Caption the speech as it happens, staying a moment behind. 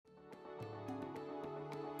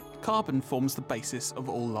Carbon forms the basis of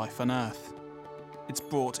all life on Earth. It's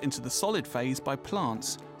brought into the solid phase by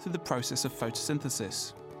plants through the process of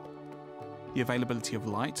photosynthesis. The availability of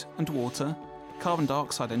light and water, carbon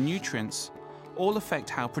dioxide and nutrients all affect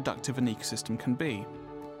how productive an ecosystem can be.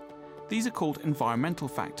 These are called environmental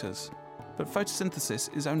factors, but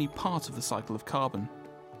photosynthesis is only part of the cycle of carbon.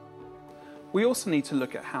 We also need to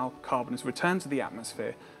look at how carbon is returned to the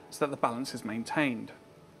atmosphere so that the balance is maintained.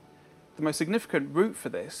 The most significant route for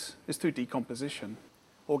this is through decomposition.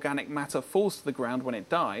 Organic matter falls to the ground when it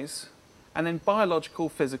dies, and then biological,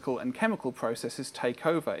 physical and chemical processes take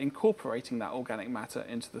over, incorporating that organic matter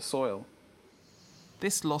into the soil.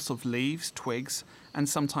 This loss of leaves, twigs and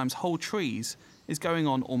sometimes whole trees is going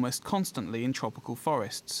on almost constantly in tropical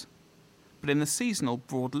forests. But in the seasonal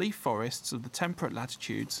broadleaf forests of the temperate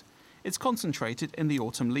latitudes, it's concentrated in the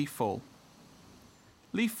autumn leaf fall.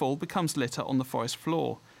 Leaf fall becomes litter on the forest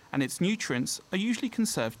floor, and its nutrients are usually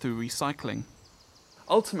conserved through recycling.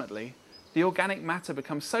 Ultimately, the organic matter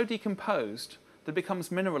becomes so decomposed that it becomes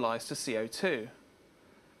mineralised to CO2.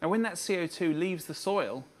 Now, when that CO2 leaves the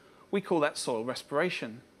soil, we call that soil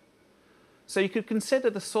respiration. So you could consider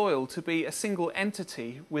the soil to be a single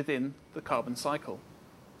entity within the carbon cycle.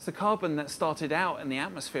 So carbon that started out in the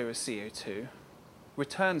atmosphere as CO2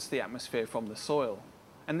 returns to the atmosphere from the soil,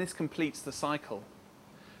 and this completes the cycle.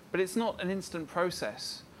 But it's not an instant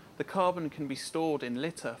process. The carbon can be stored in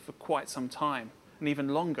litter for quite some time, and even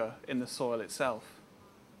longer in the soil itself.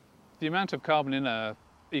 The amount of carbon in an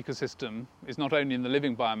ecosystem is not only in the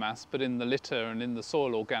living biomass, but in the litter and in the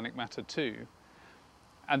soil organic matter too.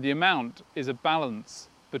 And the amount is a balance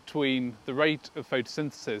between the rate of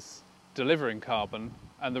photosynthesis delivering carbon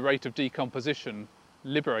and the rate of decomposition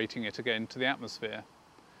liberating it again to the atmosphere.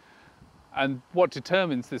 And what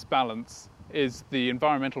determines this balance is the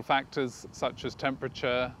environmental factors such as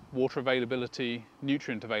temperature, water availability,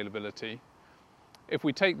 nutrient availability. If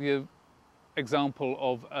we take the example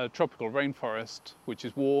of a tropical rainforest, which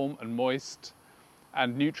is warm and moist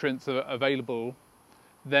and nutrients are available,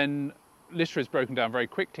 then litter is broken down very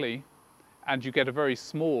quickly and you get a very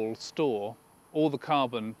small store. All the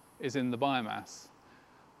carbon is in the biomass.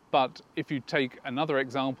 But if you take another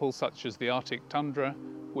example, such as the Arctic tundra,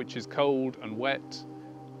 which is cold and wet,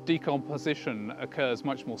 decomposition occurs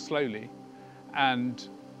much more slowly and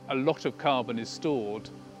a lot of carbon is stored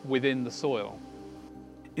within the soil.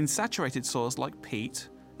 In saturated soils like peat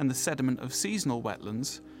and the sediment of seasonal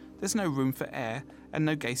wetlands, there's no room for air and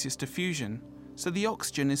no gaseous diffusion, so the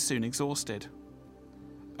oxygen is soon exhausted.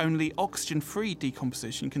 Only oxygen-free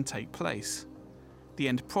decomposition can take place. The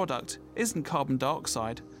end product isn't carbon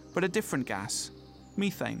dioxide, but a different gas,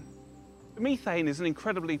 methane. Methane is an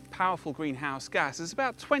incredibly powerful greenhouse gas. It's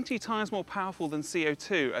about 20 times more powerful than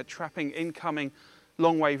CO2 at trapping incoming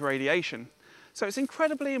long-wave radiation. So it's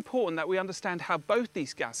incredibly important that we understand how both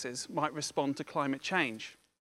these gases might respond to climate change.